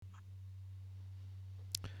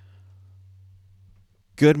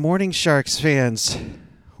Good morning, Sharks fans.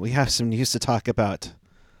 We have some news to talk about.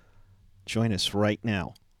 Join us right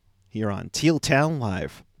now here on Teal Town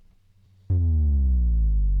Live.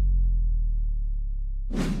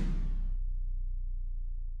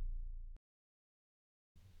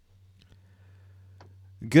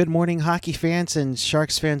 Good morning, hockey fans and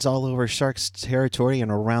Sharks fans all over Sharks territory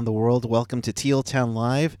and around the world. Welcome to Teal Town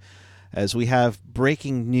Live. As we have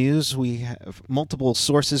breaking news, we have multiple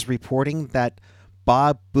sources reporting that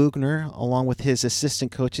Bob Boughner, along with his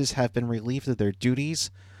assistant coaches, have been relieved of their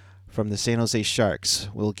duties from the San Jose Sharks.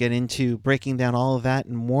 We'll get into breaking down all of that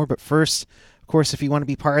and more, but first, of course, if you want to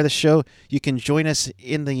be part of the show, you can join us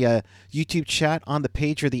in the YouTube chat on the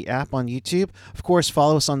page or the app on YouTube. Of course,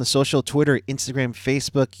 follow us on the social, Twitter, Instagram,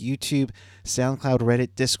 Facebook, YouTube, SoundCloud, Reddit,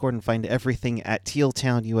 Discord, and find everything at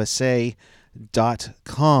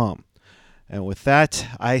tealtownusa.com. And with that,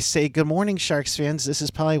 I say good morning, Sharks fans. This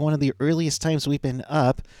is probably one of the earliest times we've been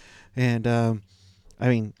up. And,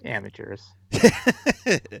 amateurs.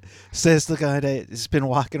 Says the guy that has been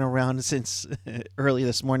walking around since early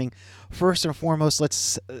this morning. First and foremost,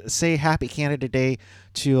 let's say Happy Canada Day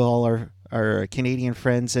to all our Canadian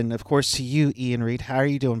friends. And, of course, to you, Ian Reed. How are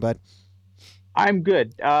you doing, bud? I'm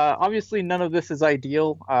good. Obviously, none of this is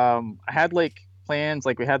ideal. I had, plans.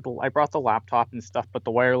 I brought the laptop and stuff, but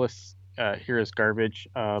the wireless here is garbage.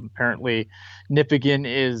 Apparently, Nipigon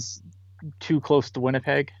is too close to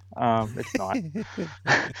Winnipeg. It's not,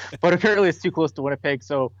 but apparently it's too close to Winnipeg.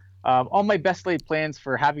 So all my best laid plans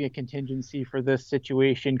for having a contingency for this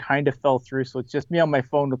situation kind of fell through. So it's just me on my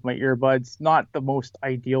phone with my earbuds. Not the most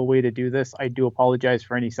ideal way to do this. I do apologize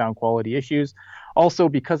for any sound quality issues. Also,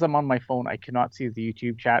 because I'm on my phone, I cannot see the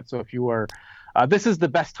YouTube chat. So if you are this is the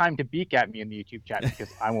best time to beak at me in the YouTube chat because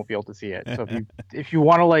I won't be able to see it. So if you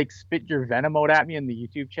want to spit your venom out at me in the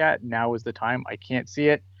YouTube chat, now is the time. I can't see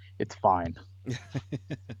it. It's fine.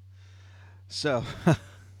 So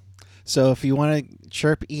if you want to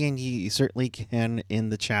chirp Ian, you certainly can in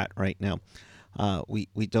the chat right now.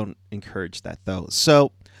 We don't encourage that though.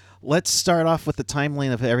 So let's start off with the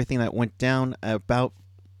timeline of everything that went down. About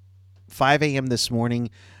 5 a.m. this morning,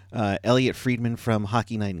 Elliot Friedman from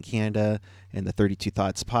Hockey Night in Canada and the 32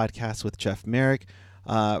 Thoughts podcast with Jeff Merrick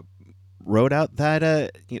wrote out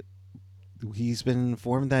that he's been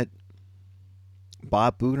informed that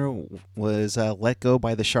Bob Boughner was let go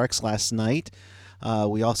by the Sharks last night.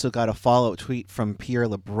 We also got a follow-up tweet from Pierre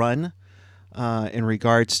LeBrun in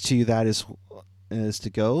regards to that as to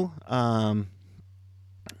go. And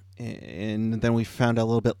then we found out a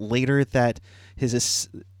little bit later that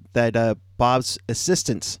Bob's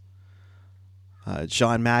assistants,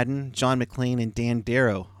 John Madden, John McLean, and Dan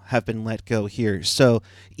Darrow have been let go here. So,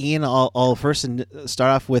 Ian, I'll first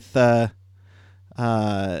start off with the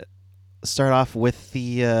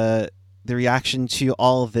reaction to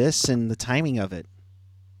all of this and the timing of it.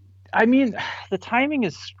 I mean, the timing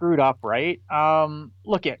is screwed up, right?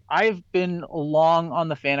 I've been long on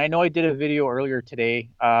the fan. I know I did a video earlier today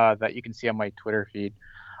that you can see on my Twitter feed.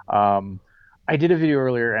 I did a video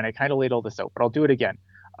earlier and I kind of laid all this out, but I'll do it again.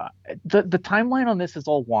 The timeline on this is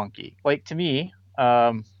all wonky. To me,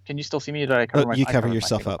 can you still see me? Did I cover you cover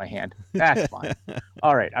yourself up? My hand. That's fine.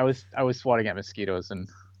 All right. I was swatting at mosquitoes, and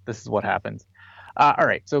this is what happens. All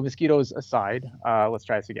right. So mosquitoes aside, let's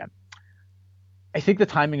try this again. I think the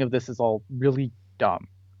timing of this is all really dumb.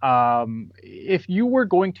 If you were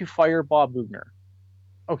going to fire Bob Boughner,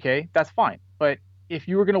 okay, that's fine. But if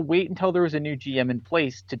you were going to wait until there was a new GM in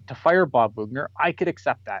place to fire Bob Boughner, I could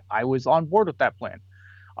accept that. I was on board with that plan.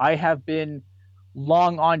 I have been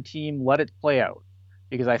long on team, let it play out,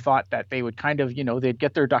 because I thought that they would kind of, they'd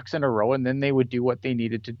get their ducks in a row and then they would do what they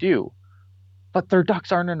needed to do. But their ducks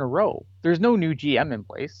aren't in a row. There's no new GM in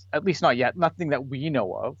place, at least not yet, nothing that we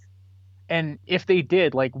know of. And if they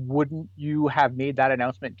did, wouldn't you have made that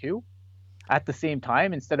announcement too at the same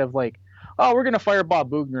time instead of we're going to fire Bob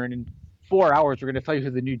Boughner and in 4 hours we're going to tell you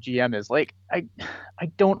who the new GM is? I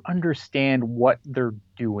don't understand what they're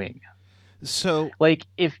doing. So,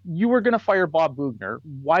 if you were going to fire Bob Boughner,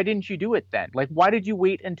 why didn't you do it then? Why did you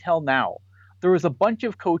wait until now? There was a bunch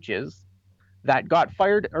of coaches that got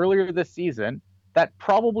fired earlier this season that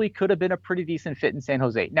probably could have been a pretty decent fit in San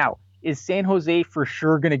Jose. Now, is San Jose for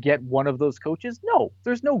sure going to get one of those coaches? No,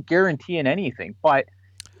 there's no guarantee in anything. But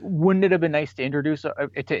wouldn't it have been nice to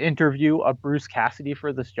interview a Bruce Cassidy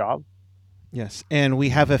for this job? Yes, and we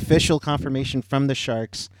have official confirmation from the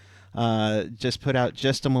Sharks. Just put out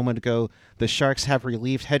just a moment ago. The Sharks have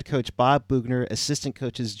relieved head coach Bob Boughner, assistant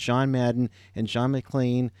coaches John Madden and John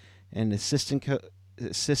McLean, and assistant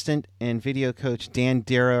and video coach Dan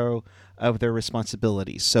Darrow of their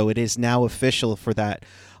responsibilities. So it is now official for that.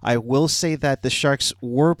 I will say that the Sharks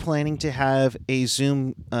were planning to have a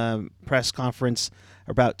Zoom press conference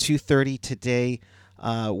about 2:30 today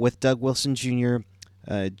with Doug Wilson Jr.,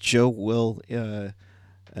 Joe Will,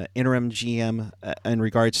 interim GM, in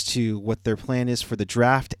regards to what their plan is for the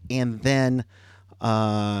draft, and then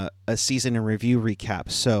a season in review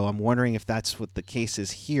recap. So I'm wondering if that's what the case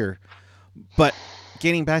is here. But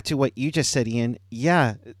getting back to what you just said, Ian,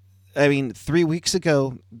 yeah, I mean, 3 weeks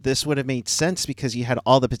ago, this would have made sense because you had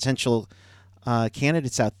all the potential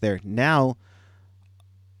candidates out there. Now,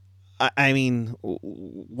 I mean,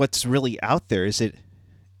 what's really out there?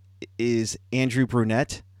 Is Andrew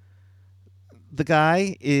Brunette the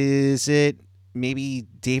guy? Is it maybe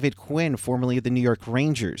David Quinn, formerly of the New York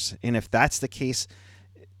Rangers? And if that's the case,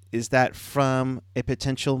 is that from a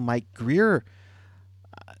potential Mike Grier,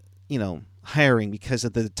 hiring because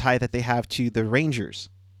of the tie that they have to the Rangers?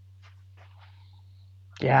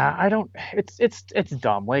 Yeah, I don't. It's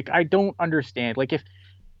dumb. Like, I don't understand. Like, if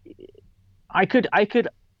I could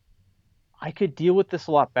deal with this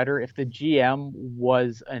a lot better if the GM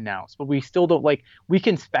was announced, but we still don't. Like, we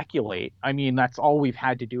can speculate. I mean, that's all we've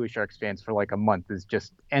had to do as Sharks fans for like a month, is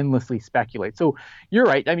just endlessly speculate. So you're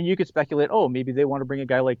right. I mean, you could speculate, oh, maybe they want to bring a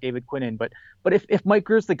guy like David Quinn in, but if Mike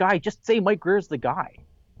Grier's the guy, just say Mike Grier's the guy.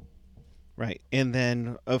 Right. And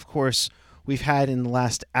then, of course, we've had in the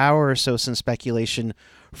last hour or so some speculation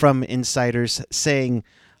from insiders saying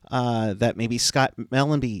that maybe Scott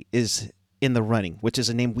Mellanby is in the running, which is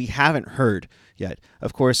a name we haven't heard yet.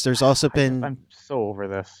 Of course, there's also been... I'm so over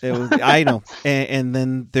this. I know. And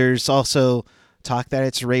then there's also talk that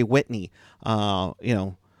it's Ray Whitney.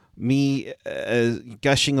 Me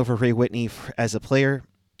gushing over Ray Whitney as a player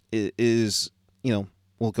is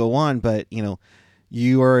will go on, but,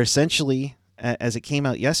 you are essentially, as it came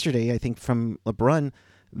out yesterday, I think from LeBrun,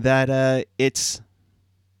 that it's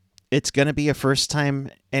going to be a first-time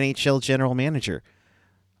NHL general manager.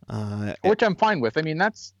 Which I'm fine with. I mean,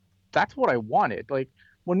 that's what I wanted. Like,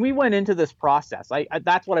 when we went into this process, I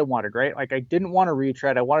that's what I wanted, right? Like, I didn't want a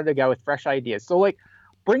retread. I wanted a guy with fresh ideas. So, like,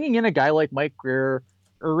 bringing in a guy like Mike Grier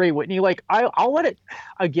or Ray Whitney, like, I'll let it,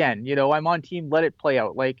 again, I'm on team, let it play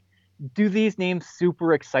out. Like, do these names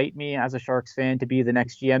super excite me as a Sharks fan to be the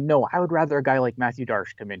next GM? No, I would rather a guy like Matthew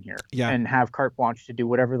Darche come in here and have carte blanche to do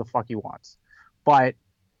whatever the fuck he wants. But,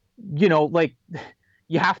 like,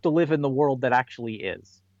 you have to live in the world that actually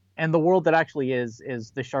is. And the world that actually is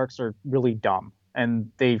the Sharks are really dumb.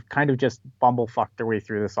 And they've kind of just bumblefucked their way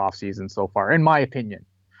through this offseason so far, in my opinion.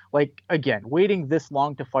 Like, again, waiting this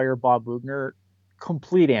long to fire Bob Boughner,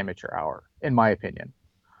 complete amateur hour, in my opinion.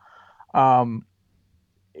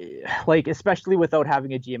 Like, especially without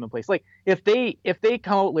having a GM in place. Like, if they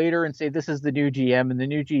come out later and say this is the new GM, and the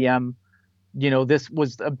new GM, this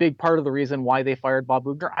was a big part of the reason why they fired Bob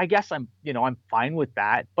Boughner, I guess I'm fine with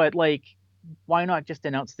that. But, like, why not just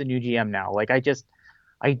announce the new GM now? Like,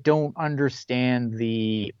 I don't understand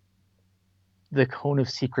the cone of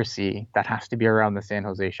secrecy that has to be around the San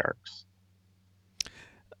Jose Sharks.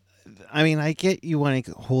 I mean, I get you want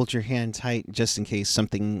to hold your hand tight just in case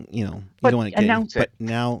something, you don't want to get announce it. But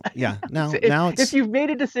now, now it's... If you've made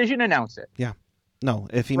a decision, announce it. Yeah. No,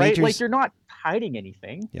 if you made like, you're not hiding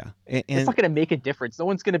anything. Yeah. And it's not going to make a difference. No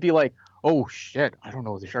one's going to be like, oh shit, I don't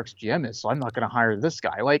know who the Sharks GM is, so I'm not going to hire this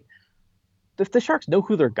guy. Like, if the Sharks know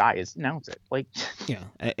who their guy is, announce it. Like, yeah,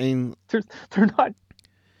 and they're not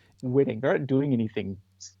winning. They're not doing anything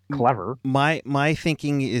clever. My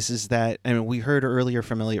thinking is that, I mean, we heard earlier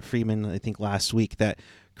from Elliot Friedman, I think last week, that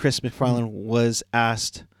Chris McFarland was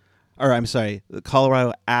asked, or I'm sorry,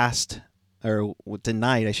 Colorado asked, or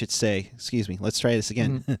denied, I should say. Excuse me. Let's try this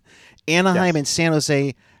again. Mm-hmm. Anaheim and San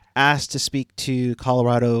Jose asked to speak to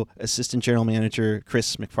Colorado assistant general manager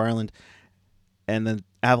Chris McFarland, and the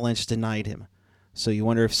Avalanche denied him. So you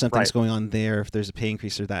wonder if something's going on there, if there's a pay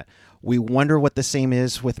increase or that. We wonder what the same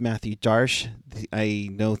is with Matthew Darche. I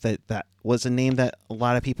know that was a name that a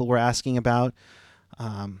lot of people were asking about.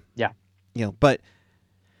 But yeah.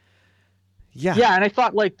 Yeah, and I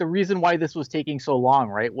thought, like, the reason why this was taking so long,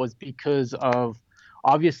 right, was because of,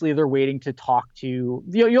 obviously they're waiting to talk to,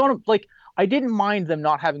 like, I didn't mind them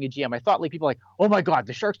not having a GM. I thought, like, people like, oh my God,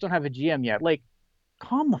 the Sharks don't have a GM yet. Like,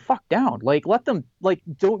 calm the fuck down. Like, let them, like,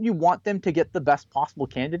 don't you want them to get the best possible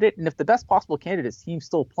candidate? And if the best possible candidate team's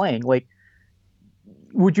still playing, like,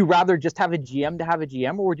 would you rather just have a GM to have a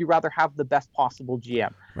GM, or would you rather have the best possible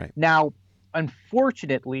GM? Right. Now,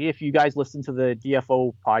 unfortunately, if you guys listen to the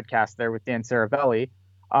DFO podcast there with Dan Saravelli,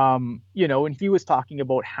 and he was talking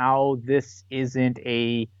about how this isn't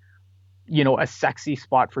a a sexy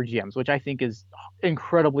spot for GMs, which I think is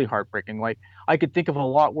incredibly heartbreaking. Like I could think of a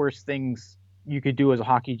lot worse things you could do as a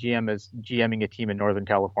hockey GM as GMing a team in Northern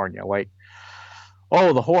California. Like,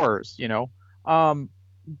 oh, the horrors. Um,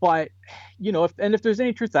 but if there's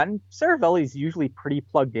any truth to that, and Saravelli's usually pretty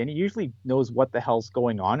plugged in. He usually knows what the hell's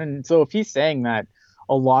going on, and so if he's saying that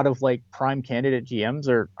a lot of like prime candidate GMs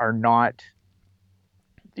are not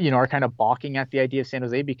are kind of balking at the idea of San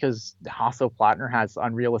Jose because Hasso Plattner has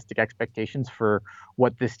unrealistic expectations for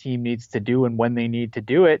what this team needs to do and when they need to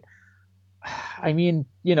do it. I mean,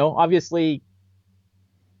 obviously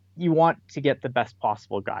you want to get the best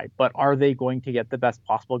possible guy, but are they going to get the best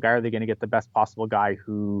possible guy? Are they going to get the best possible guy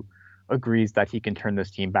who agrees that he can turn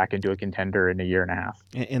this team back into a contender in a year and a half?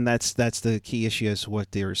 And that's the key issue as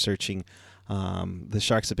what they were searching. The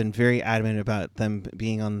Sharks have been very adamant about them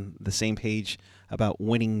being on the same page about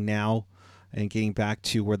winning now and getting back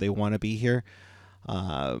to where they want to be here.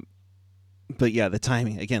 But yeah, the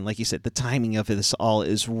timing, again, like you said, the timing of this all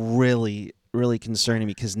is really, really concerning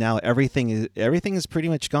because now everything is pretty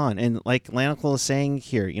much gone. And like Lanical is saying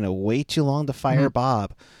here, way too long to fire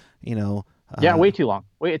Bob. Yeah, way too long.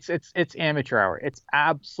 Wait, it's amateur hour. It's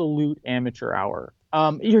absolute amateur hour.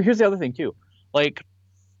 Here's the other thing too. Like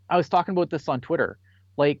I was talking about this on Twitter.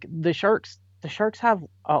 Like the Sharks have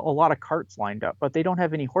a lot of carts lined up, but they don't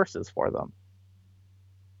have any horses for them.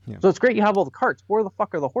 Yeah. So it's great you have all the carts. Where the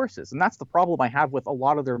fuck are the horses? And that's the problem I have with a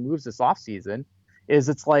lot of their moves this offseason is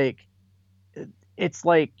it's like,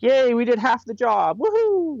 yay, we did half the job.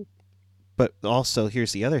 Woohoo! But also,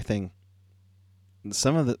 here's the other thing.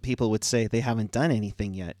 Some of the people would say they haven't done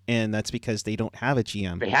anything yet, and that's because they don't have a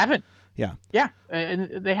GM. They haven't. Yeah. Yeah,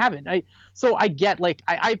 and they haven't. So I get, like,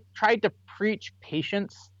 I tried to preach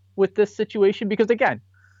patience with this situation because, again,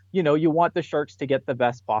 you want the Sharks to get the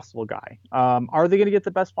best possible guy. Are they going to get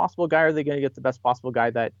the best possible guy? Or are they going to get the best possible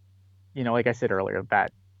guy that, like I said earlier,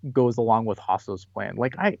 that goes along with Hasso's plan?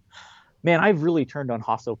 Like, I've really turned on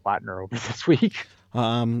Hasso Plattner over this week.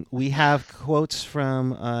 We have quotes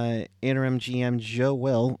from interim GM Joe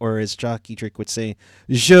Will, or as Jockey Drake would say,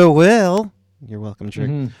 Joe Will. You're welcome, Drake.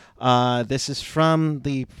 Mm-hmm. This is from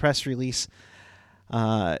the press release.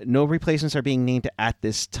 No replacements are being named at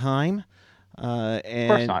this time.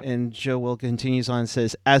 And Joe Will continues on and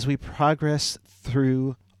says, as we progress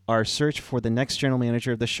through our search for the next general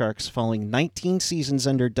manager of the Sharks following 19 seasons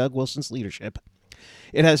under Doug Wilson's leadership,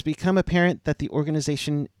 it has become apparent that the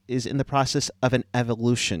organization is in the process of an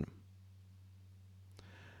evolution.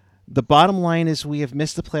 The bottom line is we have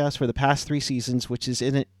missed the playoffs for the past 3 seasons, which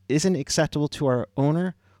isn't acceptable to our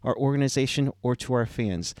owner, our organization, or to our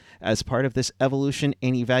fans. As part of this evolution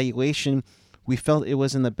and evaluation, we felt it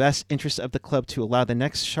was in the best interest of the club to allow the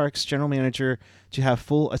next Sharks general manager to have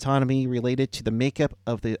full autonomy related to the makeup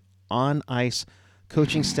of the on-ice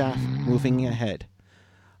coaching staff moving ahead.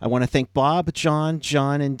 I want to thank Bob, John,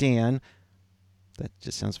 and Dan, that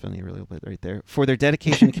just sounds funny a little bit right there, for their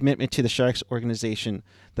dedication and commitment to the Sharks organization.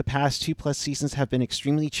 The past 2+ seasons have been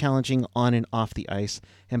extremely challenging on and off the ice,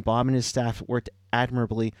 and Bob and his staff worked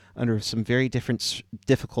admirably under some very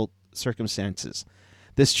difficult circumstances.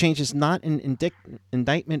 This change is not an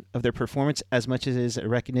indictment of their performance as much as it is a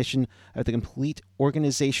recognition of the complete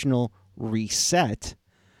organizational reset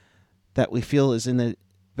that we feel is in the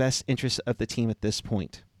best interest of the team at this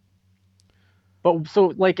point. But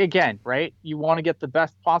so, like, again, right? You want to get the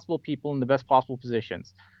best possible people in the best possible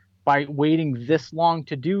positions. By waiting this long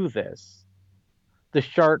to do this, the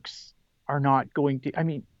Sharks are not going to. I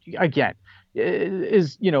mean, again,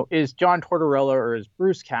 is John Tortorella or is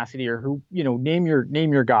Bruce Cassidy or who, name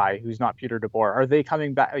your guy who's not Peter DeBoer. Are they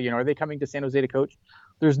coming back? Are they coming to San Jose to coach?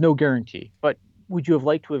 There's no guarantee. But would you have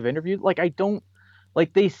liked to have interviewed? Like, I don't.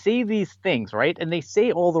 Like, they say these things, right? And they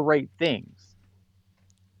say all the right things.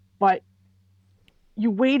 But you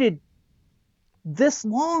waited this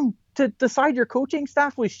long to decide your coaching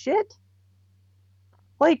staff was shit?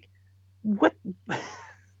 Like, what?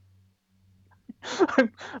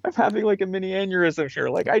 I'm having like a mini aneurysm here.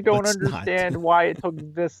 Like, I don't understand why it took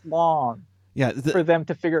this long for them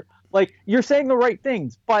to figure. Like, you're saying the right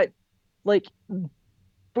things, but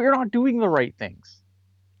you're not doing the right things.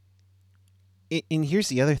 And here's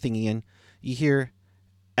the other thing, Ian. You hear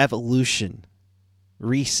evolution,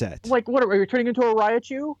 reset. Like, what are you turning into a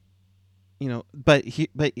Raichu? But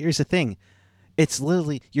here's the thing. It's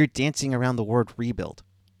literally you're dancing around the word rebuild.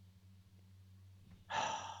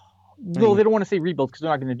 Well, they don't want to say rebuild because they're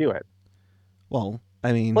not going to do it. Well,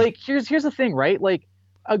 I mean, like, here's the thing, right? Like,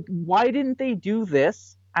 why didn't they do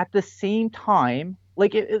this at the same time?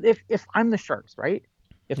 Like, if I'm the Sharks, right?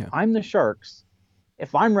 I'm the Sharks,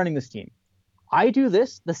 if I'm running this team, I do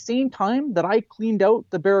this the same time that I cleaned out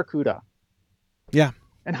the Barracuda. Yeah.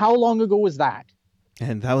 And how long ago was that?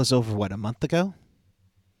 And that was over, what, a month ago?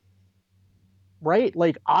 Right?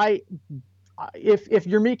 Like if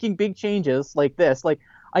you're making big changes like this, like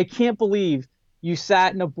I can't believe you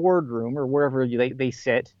sat in a boardroom or wherever they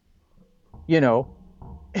sit, you know,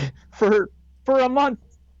 for a month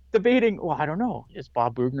debating. Well, I don't know. Is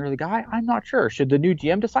Bob Bugner the guy? I'm not sure. Should the new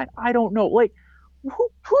GM decide? I don't know. Like,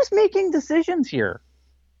 who's making decisions here?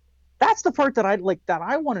 That's the part that I like. That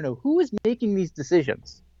I want to know. Who is making these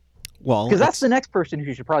decisions? Well, Because that's the next person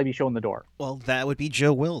who should probably be shown the door. well, that would be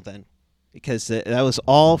Joe Will then, because that was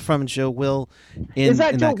all from Joe Will. Is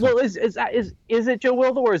that In Joe? that Well, is it Joe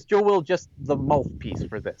Will, or is Joe Will just the mouthpiece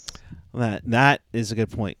for this? that is a good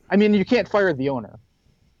point. I mean, you can't fire the owner.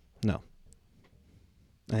 No,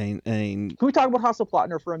 I mean, Can we talk about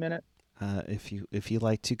Hasselplattner for a minute? if you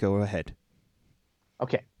like to go ahead.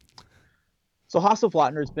 Okay. So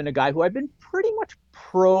Hasselplattner has been a guy who I've been pretty much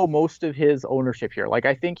pro most of his ownership here. Like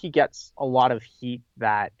I think he gets a lot of heat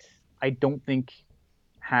that I don't think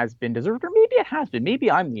has been deserved, or maybe it has been. Maybe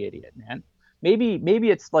I'm the idiot, man. Maybe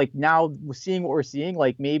it's like now seeing what we're seeing,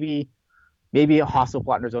 like maybe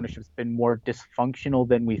Hasselplattner's ownership's been more dysfunctional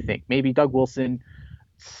than we think. Maybe Doug Wilson,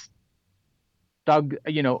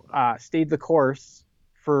 stayed the course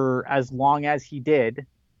for as long as he did,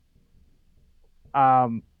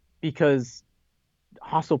 because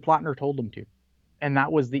Hasselplattner told him to, and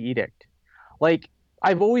that was the edict. Like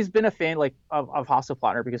I've always been a fan like of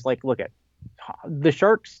Hasselplattner because like look at the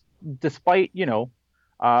Sharks, despite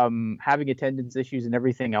having attendance issues and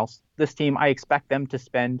everything else, this team I expect them to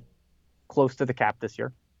spend close to the cap this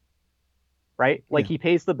year, right? Like Yeah. he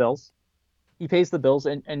pays the bills,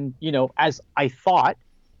 and as I thought,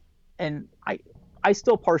 and I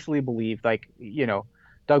still partially believe like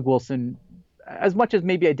Doug Wilson, as much as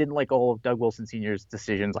maybe I didn't like all of Doug Wilson Sr.'s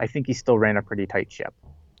decisions, I think he still ran a pretty tight ship,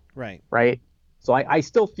 Right. right? So I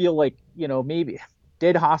still feel like maybe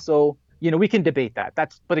did Hasso, we can debate that.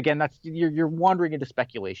 But again, that's you're wandering into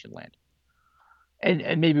speculation land,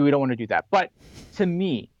 and maybe we don't want to do that. But to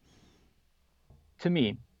me,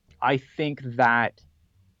 I think that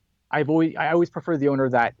I always prefer the owner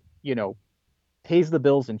that pays the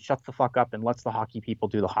bills and shuts the fuck up and lets the hockey people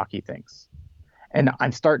do the hockey things. And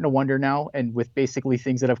I'm starting to wonder now, and with basically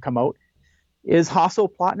things that have come out, is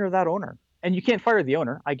Hasselplattner that owner? And you can't fire the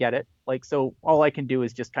owner. I get it. Like, so all I can do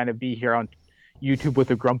is just kind of be here on YouTube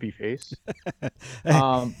with a grumpy face.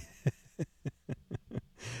 And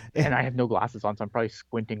I have no glasses on, so I'm probably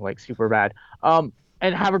squinting like super bad. And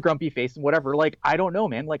have a grumpy face and whatever. Like, I don't know,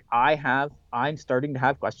 man. Like, I'm starting to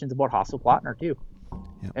have questions about Hasselplattner too,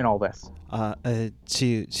 in all this.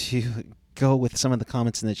 To go with some of the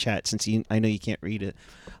comments in the chat, since I know you can't read it.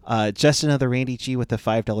 Just another Randy G with a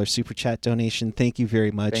 $5 super chat donation. Thank you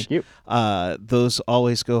very much. Thank you. Those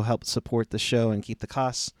always go help support the show and keep the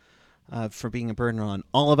costs for being a burden on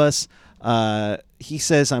all of us. He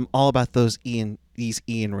says, I'm all about these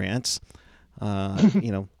Ian rants.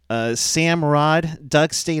 Sam Rod,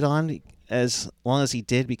 Doug stayed on as long as he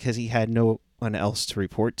did because he had no one else to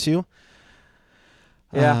report to.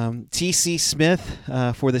 Yeah. TC Smith,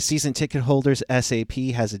 for the season ticket holders, SAP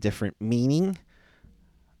has a different meaning.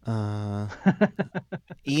 Ian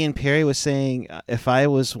Perry was saying, if I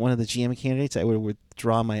was one of the GM candidates, I would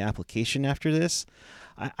withdraw my application after this.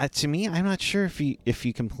 To me, I'm not sure if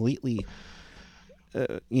you completely,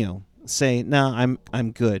 say no,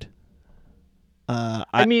 I'm good.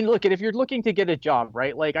 I mean, look, if you're looking to get a job,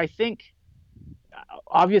 right? Like, I think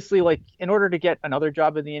obviously, like, in order to get another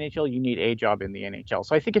job in the NHL, you need a job in the NHL.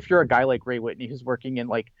 So I think if you're a guy like Ray Whitney who's working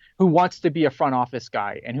in who wants to be a front office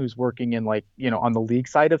guy and who's working in on the league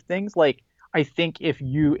side of things, like I think if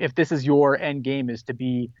this is your end game is to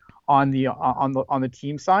be on the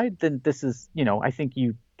team side, then this is I think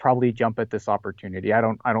you probably jump at this opportunity. I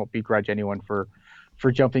don't begrudge anyone for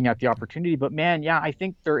jumping at the opportunity, but man, yeah, I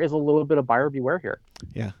think there is a little bit of buyer beware here.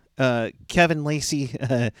 Yeah. Kevin Lacey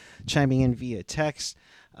chiming in via text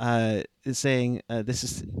is saying this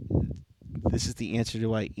is the answer to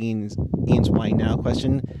why Ian's why now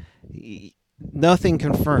question. Nothing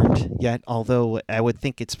confirmed yet, although I would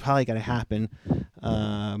think it's probably going to happen.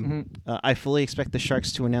 I fully expect the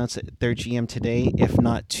Sharks to announce their GM today, if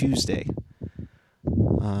not Tuesday.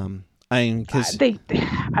 Because they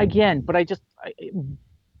again, but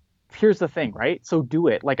here's the thing, right? So do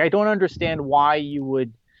it. Like, I don't understand why you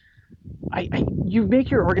would. You make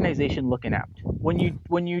your organization look inept when you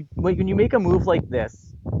make a move like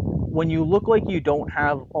this. When you look like you don't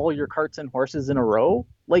have all your carts and horses in a row,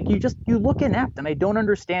 like you look inept, and I don't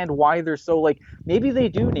understand why they're so maybe they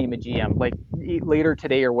do name a GM later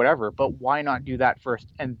today or whatever, but why not do that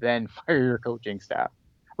first and then fire your coaching staff,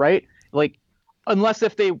 right? Like, unless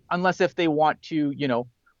if they want to,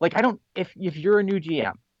 like I don't if you're a new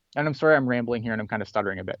GM, and I'm sorry I'm rambling here and I'm kind of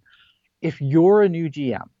stuttering a bit. If you're a new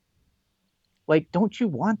GM, like don't you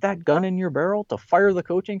want that gun in your barrel to fire the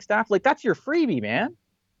coaching staff? Like that's your freebie, man.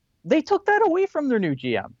 They took that away from their new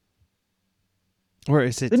GM. Or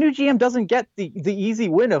is it the new GM doesn't get the easy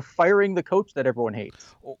win of firing the coach that everyone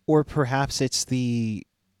hates? or perhaps it's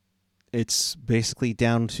basically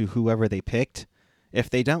down to whoever they picked. If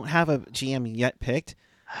they don't have a GM yet picked,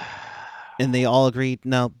 and they all agreed,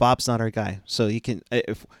 no, Bob's not our guy. So you can,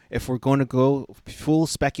 if we're going to go full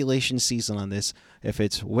speculation season on this, if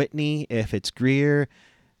it's Whitney, if it's Greer,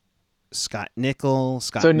 Scott Nickel,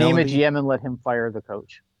 Scott So name Mellanby, a GM and let him fire the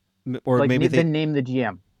coach. or Like maybe then name the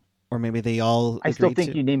GM. or maybe they all. I still agreed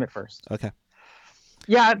think to. you name it first. Okay.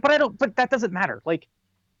 Yeah, but I don't. But that doesn't matter. Like,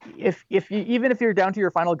 if you, even if you're down to your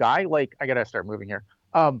final guy, like I gotta start moving here.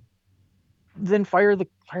 Then fire the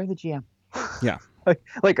GM. Yeah.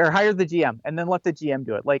 or hire the GM and then let the GM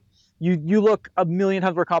do it. Like you look a million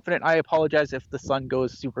times more confident. I apologize if the sun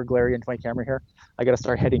goes super glary into my camera here. I gotta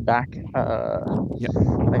start heading back. Yeah. I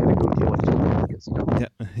gotta go deal with it because Yeah.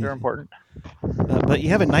 they're important. But you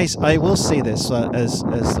have a nice. I will say this as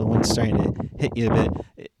the wind's starting to hit you a bit.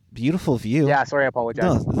 Beautiful view. Yeah, sorry, I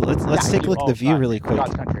apologize. No, let's take a look at the view really quick.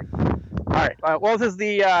 God's country. All right. Well, this is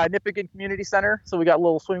the Nipigon Community Center. So we got a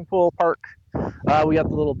little swimming pool park. We got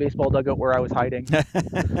the little baseball dugout where I was hiding.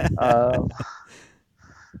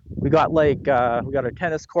 We got we got a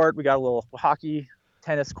tennis court. We got a little hockey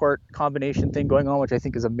tennis court combination thing going on, which I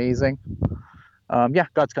think is amazing. Yeah,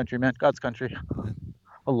 God's country, man. God's country.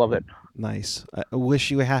 I love it. Nice. I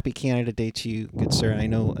wish you a happy Canada Day to you, good sir. I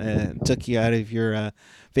know it took you out of your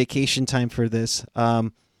vacation time for this.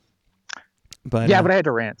 But yeah, but I had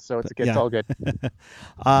to rant, so it's all good.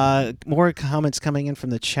 More comments coming in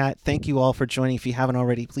from the chat. Thank you all for joining. If you haven't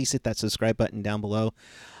already, please hit that subscribe button down below.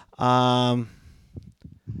 Somebody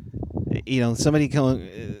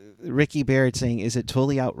going, Ricky Baird saying, is it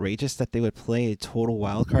totally outrageous that they would play a total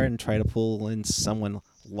wild card and try to pull in someone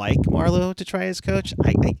like Marleau to try as coach?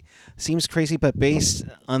 I seems crazy, but based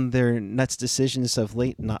on their nuts decisions of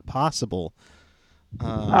late, not possible.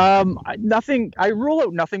 Nothing. I rule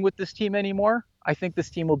out nothing with this team anymore. I think this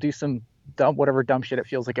team will do some whatever dumb shit it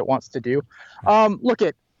feels like it wants to do.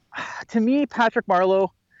 To me, Patrick Marleau,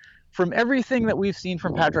 from everything that we've seen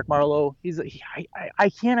from Patrick Marleau, I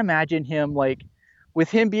can't imagine him with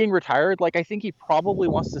him being retired. Like I think he probably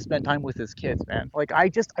wants to spend time with his kids, man. Like I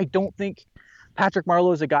don't think Patrick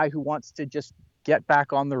Marleau is a guy who wants to just get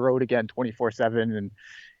back on the road again 24/7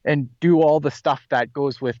 and do all the stuff that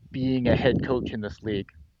goes with being a head coach in this league.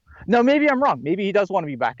 No, maybe I'm wrong. Maybe he does want to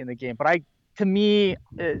be back in the game, but I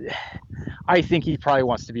think he probably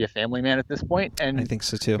wants to be a family man at this point, and I think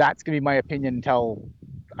so too. That's gonna be my opinion until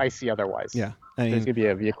I see otherwise. Yeah, there's gonna be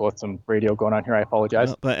a vehicle with some radio going on here. I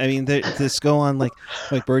apologize. But I mean, this go on like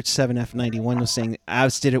Bird7F91 was saying.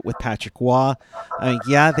 Avs did it with Patrick Waugh. I mean,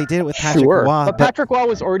 yeah, they did it with Patrick Waugh, but Patrick Waugh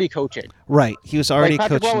was already coaching. Right, he was already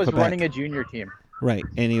Patrick coaching. Waugh was Quebec. running a junior team. Right,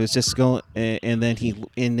 and he was just going, and then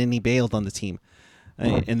he bailed on the team,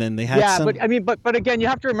 and then they had some. But I mean, but again, you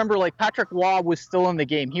have to remember, Patrick Waugh was still in the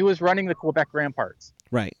game. He was running the Quebec Ramparts.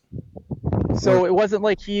 Right. So it wasn't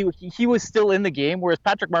like he was still in the game, whereas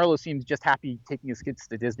Patrick Marleau seems just happy taking his kids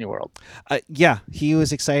to Disney World. Yeah, he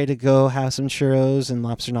was excited to go have some churros and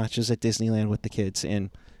lobster nachos at Disneyland with the kids,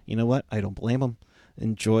 and you know what? I don't blame him.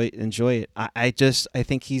 Enjoy it. I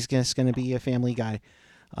think he's just going to be a family guy.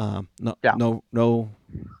 No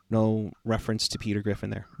reference to Peter Griffin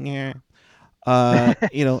there. Yeah.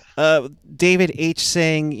 David H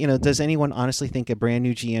saying, does anyone honestly think a brand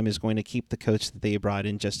new GM is going to keep the coach that they brought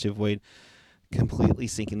in just to avoid completely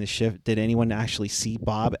sinking the ship? Did anyone actually see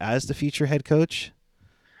Bob as the future head coach?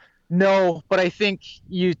 No, but I think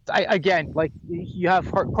you have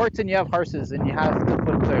courts and you have horses, and you have to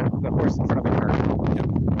put the horse in front of the cart.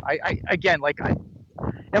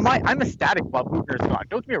 I'm ecstatic Bob Boughner's gone.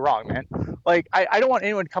 Don't get me wrong, man. I don't want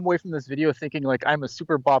anyone to come away from this video thinking I'm a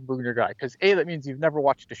super Bob Boughner guy, because A, that means you've never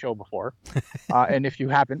watched the show before, and if you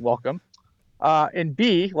haven't, welcome. And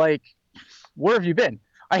B, where have you been?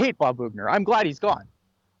 I hate Bob Boughner. I'm glad he's gone.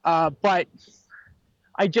 But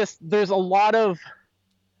I just think there's a lot of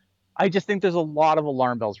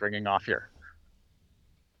alarm bells ringing off here.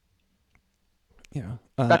 Yeah,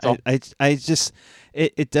 that's all.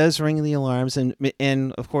 It does ring the alarms,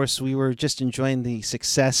 and of course we were just enjoying the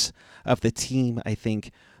success of the team. I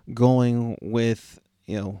think going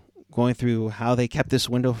through how they kept this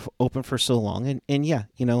window open for so long, and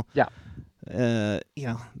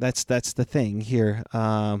that's the thing here.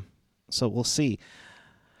 So we'll see.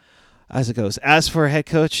 as it goes. As for head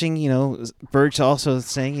coaching, Burge also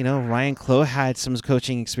saying, Ryan Clough had some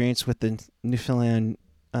coaching experience with the Newfoundland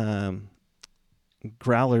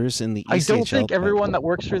Growlers in the ECHL. I don't think everyone that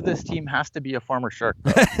works for this team has to be a former Shark.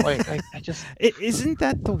 Like, I just isn't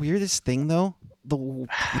that the weirdest thing though? The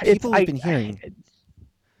people we've been hearing.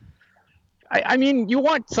 I mean, you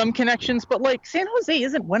want some connections, but like San Jose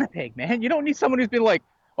isn't Winnipeg, man. You don't need someone who's been like,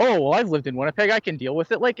 oh, well, I've lived in Winnipeg, I can deal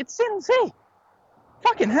with it. Like, it's San Jose.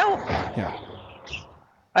 Fucking hell. Yeah.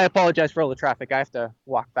 I apologize for all the traffic. I have to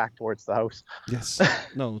walk back towards the house. Yes.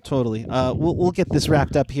 No, totally. We'll get this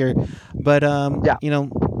wrapped up here, but yeah.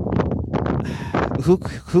 Who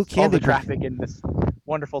can all the traffic in this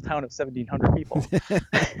wonderful town of 1,700 people?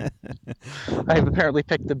 I've apparently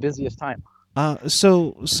picked the busiest time.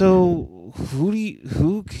 So who do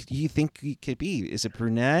you think it could be? Is it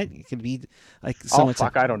Brunette? It could be like someone. Oh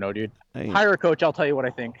fuck, I don't know, dude. Hire a coach. I'll tell you what I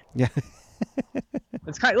think. Yeah.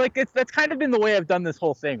 It's kind of like that's kind of been the way I've done this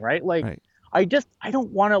whole thing, right? Like, right. I don't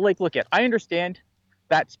want to look at. I understand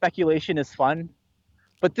that speculation is fun,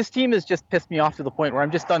 but this team has just pissed me off to the point where I'm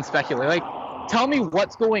just done speculating. Like, tell me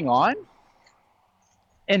what's going on,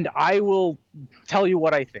 and I will tell you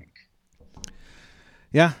what I think.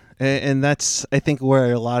 Yeah, and that's I think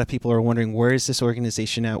where a lot of people are wondering, where is this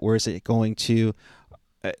organization at? Where is it going to?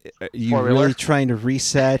 Are you really trying to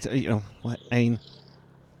reset? What I mean.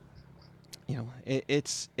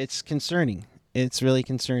 It's concerning. It's really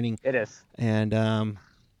concerning. It is. And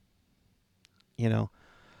it'll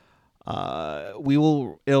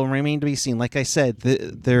remain to be seen. Like I said,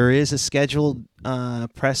 there is a scheduled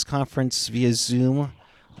press conference via Zoom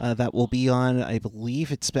that will be on, I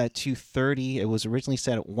believe it's at 2:30. It was originally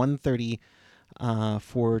set at 1:30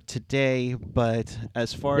 for today, but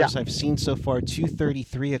as far as I've seen so far, 2:30,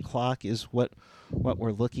 3 o'clock is what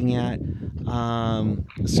we're looking at.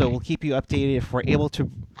 So we'll keep you updated. If we're able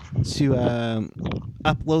to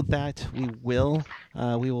upload that, we will.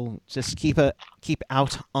 We will just keep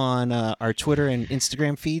out on our Twitter and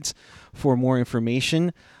Instagram feeds for more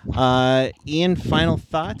information. Ian, final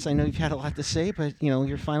thoughts? I know you've had a lot to say, but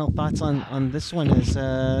your final thoughts on this one is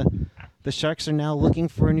the Sharks are now looking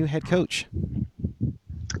for a new head coach.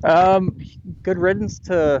 Good riddance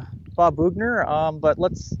to Bob Boughner. But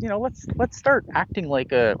let's start acting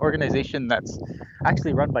like an organization that's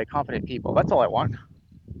actually run by competent people. That's all I want.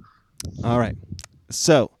 All right.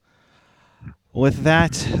 So with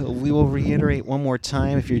that, we will reiterate one more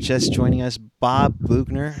time. If you're just joining us, Bob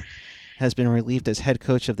Boughner has been relieved as head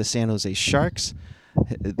coach of the San Jose Sharks.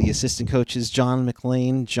 The assistant coaches, John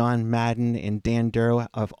McLean, John Madden, and Dan Darrow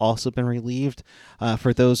have also been relieved.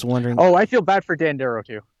 For those wondering... Oh, I feel bad for Dan Darrow,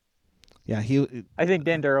 too. Yeah, I think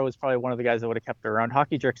Dan Darrow is probably one of the guys that would have kept it around.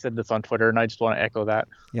 Hockey Jerk said this on Twitter, and I just want to echo that.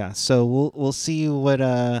 Yeah, so we'll see what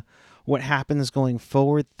happens going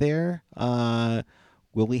forward there.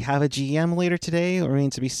 Will we have a GM later today, or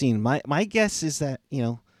remains to be seen? My guess is that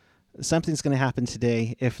something's going to happen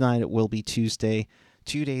today. If not, it will be Tuesday,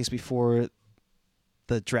 2 days before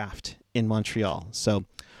the draft in Montreal. So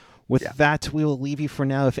with that, we will leave you for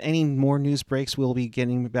now. If any more news breaks, we'll be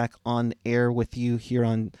getting back on air with you here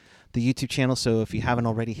on the YouTube channel. So if you haven't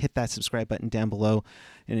already, hit that subscribe button down below.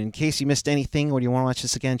 And in case you missed anything or you want to watch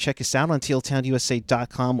this again, check us out on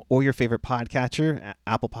TLTownUSA.com or your favorite podcatcher,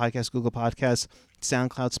 Apple Podcasts, Google Podcasts,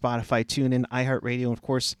 SoundCloud, Spotify, TuneIn, iHeartRadio, and of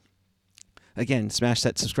course, again, smash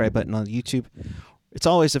that subscribe button on YouTube. It's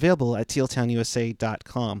always available at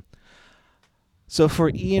TLTownUSA.com. So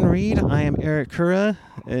for Ian Reed, I am Eric Cura,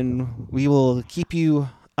 and we will keep you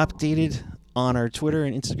updated on our Twitter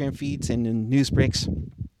and Instagram feeds and in news breaks.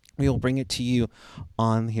 We will bring it to you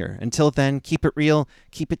on here. Until then, keep it real,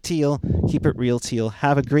 keep it teal, keep it real teal.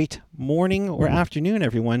 Have a great morning or afternoon,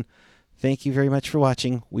 everyone. Thank you very much for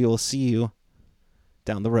watching. We will see you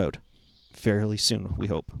down the road fairly soon, we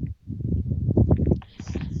hope.